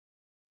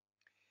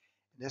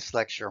In this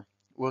lecture,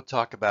 we'll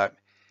talk about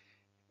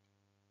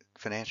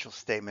financial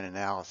statement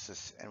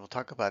analysis, and we'll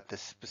talk about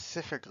this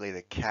specifically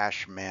the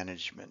cash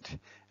management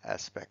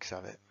aspects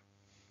of it.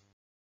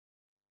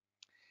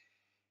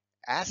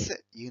 Asset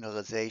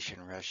utilization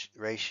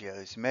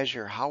ratios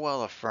measure how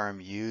well a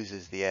firm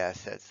uses the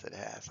assets that it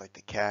has, like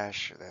the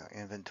cash, the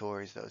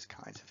inventories, those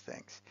kinds of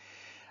things.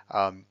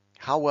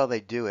 How well they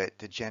do it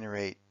to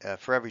generate,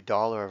 for every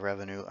dollar of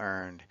revenue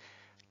earned,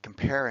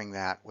 comparing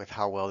that with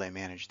how well they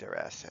manage their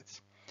assets.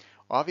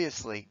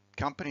 Obviously,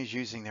 companies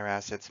using their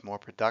assets more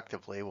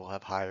productively will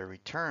have higher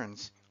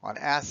returns on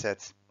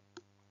assets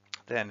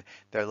than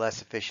their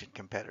less efficient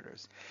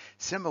competitors.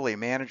 Similarly,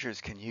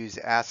 managers can use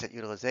asset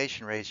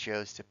utilization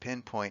ratios to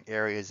pinpoint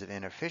areas of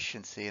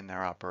inefficiency in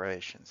their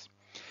operations.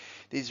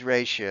 These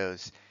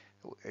ratios,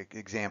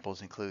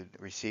 examples include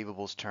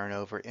receivables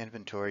turnover,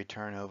 inventory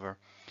turnover,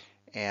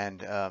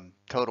 and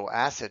total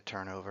asset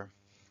turnover,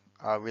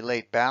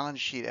 relate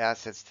balance sheet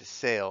assets to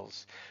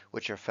sales,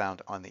 which are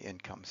found on the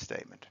income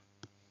statement.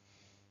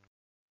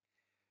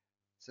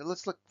 So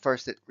let's look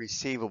first at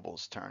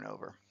receivables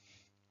turnover.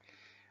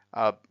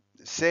 Uh,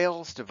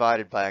 Sales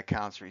divided by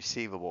accounts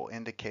receivable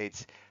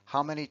indicates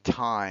how many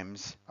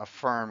times a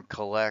firm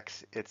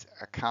collects its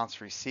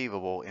accounts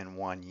receivable in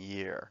 1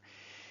 year.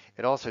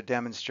 It also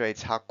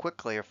demonstrates how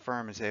quickly a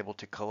firm is able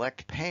to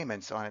collect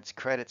payments on its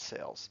credit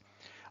sales.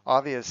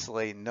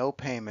 Obviously, no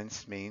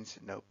payments means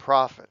no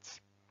profits.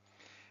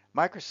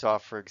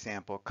 Microsoft, for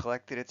example,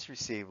 collected its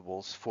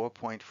receivables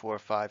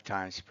 4.45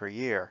 times per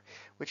year,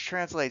 which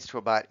translates to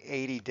about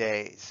 80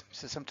 days.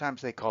 So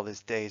sometimes they call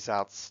this days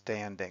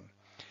outstanding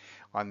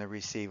on the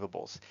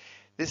receivables.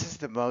 This is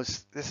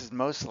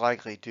most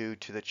likely due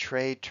to the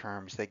trade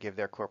terms they give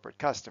their corporate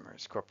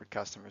customers. Corporate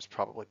customers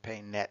probably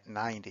pay net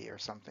 90 or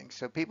something.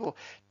 So people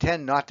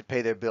tend not to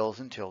pay their bills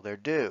until they're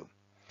due.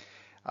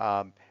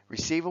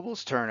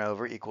 Receivables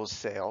turnover equals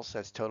sales,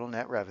 that's total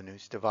net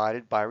revenues,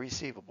 divided by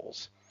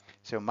receivables.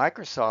 So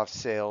Microsoft's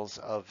sales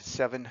of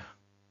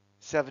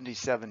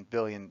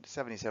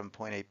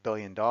 $77.8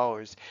 billion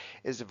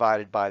is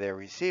divided by their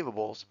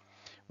receivables,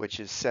 which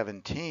is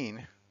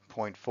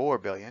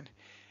 17.4 billion.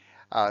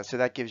 So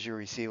that gives you a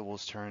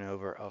receivables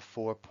turnover of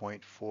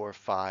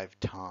 4.45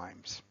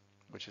 times,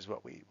 which is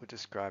what we were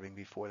describing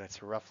before.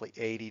 That's roughly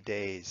 80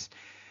 days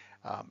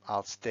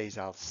stays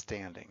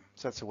outstanding.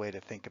 So that's a way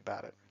to think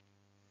about it.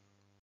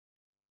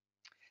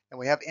 And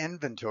we have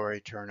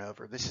inventory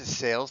turnover. This is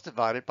sales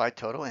divided by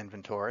total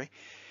inventory.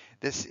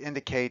 This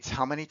indicates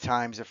how many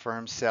times a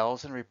firm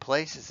sells and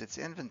replaces its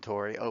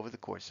inventory over the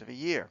course of a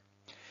year.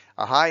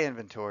 A high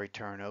inventory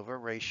turnover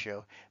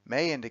ratio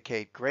may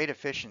indicate great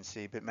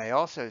efficiency, but may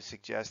also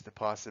suggest the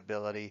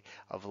possibility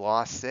of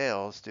lost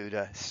sales due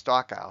to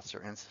stockouts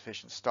or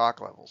insufficient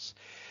stock levels.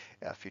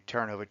 If you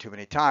turn over too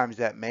many times,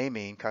 that may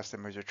mean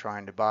customers are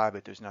trying to buy,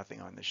 but there's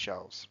nothing on the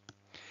shelves.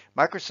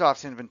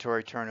 Microsoft's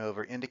inventory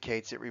turnover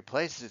indicates it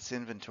replaces its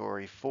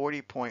inventory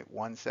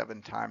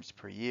 40.17 times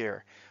per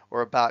year,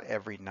 or about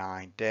every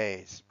 9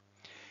 days.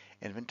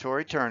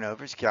 Inventory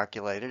turnover is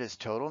calculated as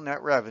total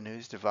net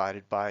revenues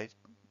divided by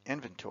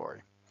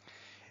inventory.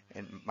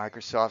 In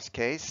Microsoft's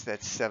case,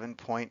 that's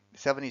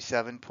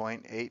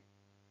 77.8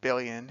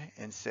 billion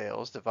in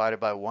sales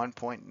divided by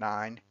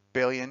 1.9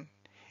 billion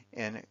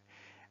in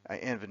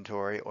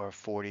inventory, or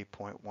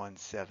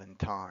 40.17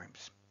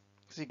 times.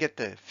 So you get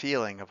the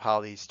feeling of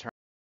how these terms.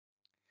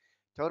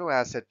 Total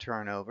asset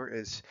turnover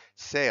is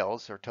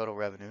sales, or total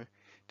revenue,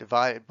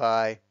 divided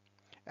by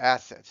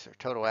assets, or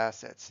total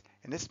assets.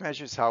 And this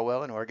measures how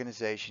well an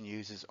organization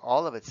uses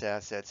all of its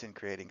assets in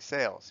creating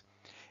sales.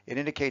 It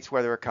indicates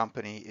whether a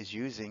company is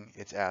using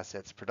its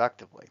assets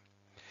productively.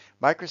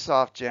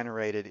 Microsoft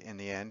generated, in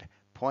the end,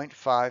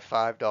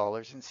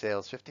 $0.55 in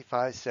sales,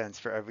 55 cents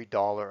for every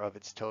dollar of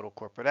its total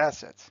corporate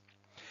assets.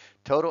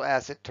 Total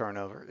asset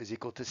turnover is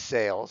equal to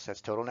sales, that's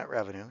total net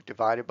revenue,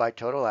 divided by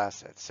total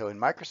assets. So in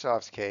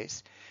Microsoft's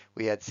case,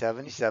 we had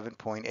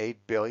 77.8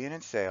 billion in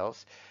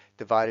sales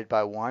divided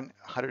by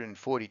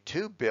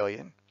 142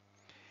 billion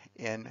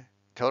in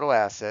total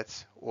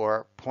assets,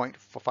 or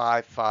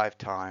 0.55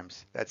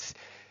 times. That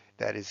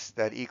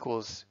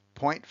equals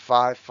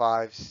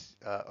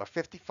 0.55 or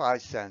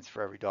 55 cents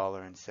for every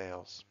dollar in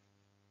sales.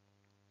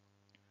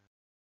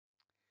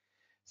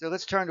 So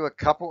let's turn to a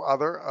couple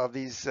other of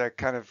these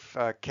kind of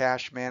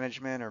cash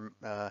management or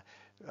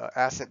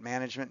asset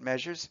management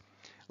measures.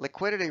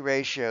 Liquidity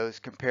ratios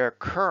compare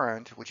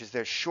current, which is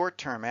their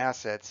short-term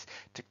assets,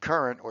 to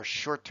current or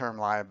short-term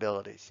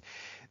liabilities.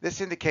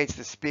 This indicates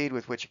the speed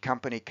with which a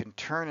company can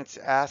turn its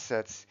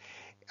assets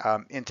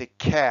into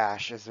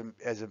cash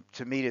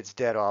to meet its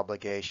debt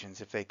obligations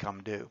if they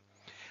come due.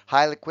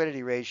 High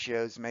liquidity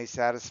ratios may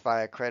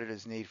satisfy a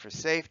creditor's need for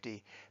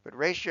safety, but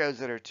ratios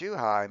that are too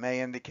high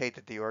may indicate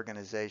that the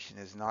organization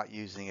is not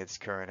using its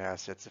current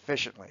assets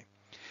efficiently.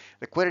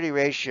 Liquidity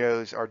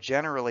ratios are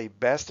generally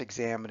best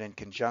examined in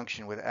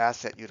conjunction with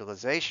asset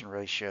utilization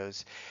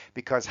ratios,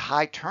 because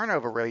high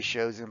turnover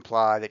ratios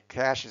imply that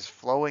cash is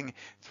flowing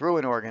through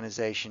an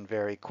organization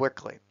very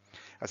quickly.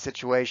 a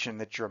situation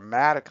that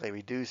dramatically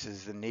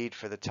reduces the need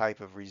for the type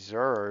of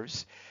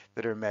reserves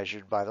that are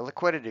measured by the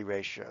liquidity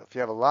ratio. If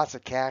you have lots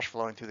of cash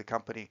flowing through the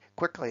company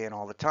quickly and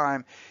all the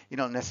time, you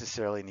don't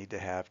necessarily need to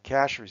have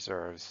cash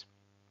reserves.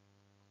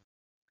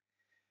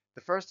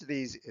 The first of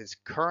these is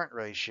current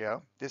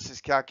ratio. This is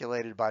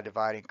calculated by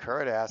dividing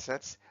current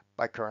assets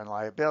by current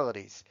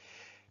liabilities.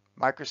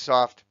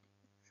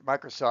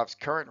 Microsoft's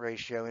current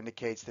ratio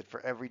indicates that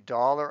for every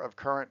dollar of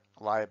current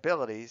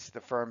liabilities,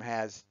 the firm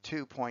has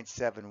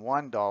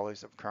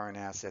 $2.71 of current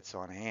assets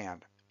on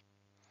hand.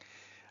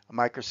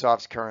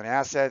 Microsoft's current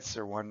assets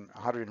are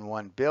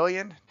 101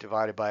 billion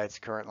divided by its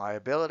current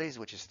liabilities,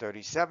 which is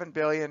 37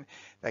 billion.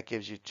 That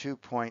gives you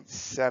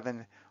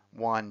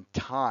 2.71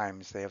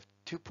 times. They have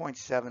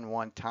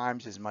 2.71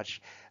 times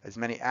as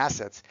many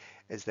assets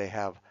as they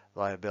have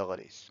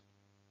liabilities.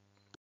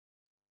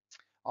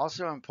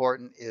 Also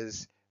important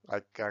is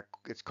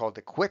it's called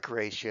the quick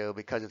ratio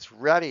because it's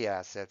ready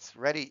assets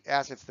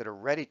that are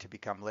ready to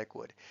become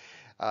liquid.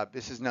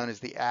 This is known as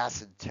the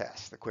acid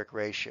test, the quick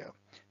ratio.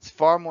 It's a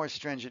far more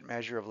stringent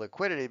measure of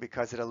liquidity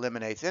because it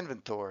eliminates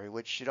inventory,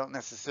 which you don't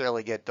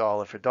necessarily get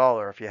dollar for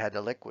dollar if you had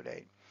to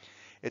liquidate.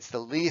 It's the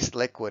least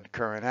liquid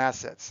current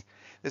assets.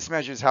 This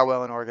measures how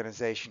well an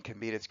organization can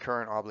meet its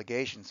current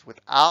obligations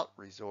without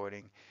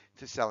resorting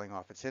to selling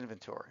off its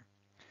inventory.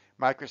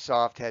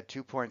 Microsoft had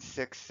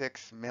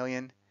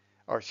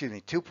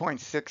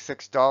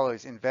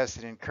 $2.66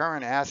 invested in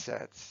current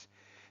assets,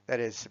 that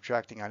is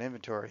subtracting on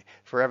inventory,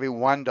 for every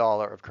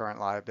 $1 of current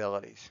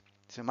liabilities.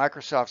 So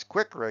Microsoft's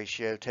quick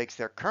ratio takes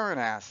their current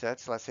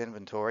assets less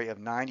inventory of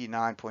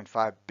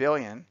 99.5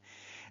 billion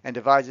and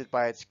divides it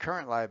by its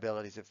current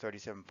liabilities of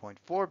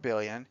 37.4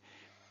 billion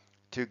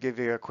to give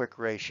you a quick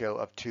ratio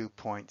of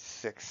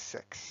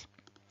 2.66.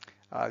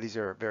 These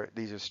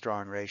are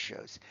strong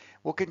ratios.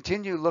 We'll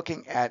continue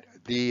looking at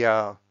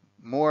the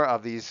more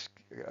of this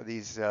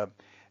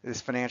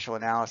financial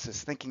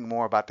analysis, thinking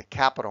more about the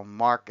capital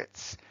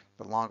markets,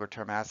 the longer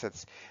term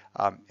assets,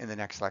 in the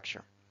next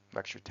lecture,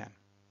 lecture 10.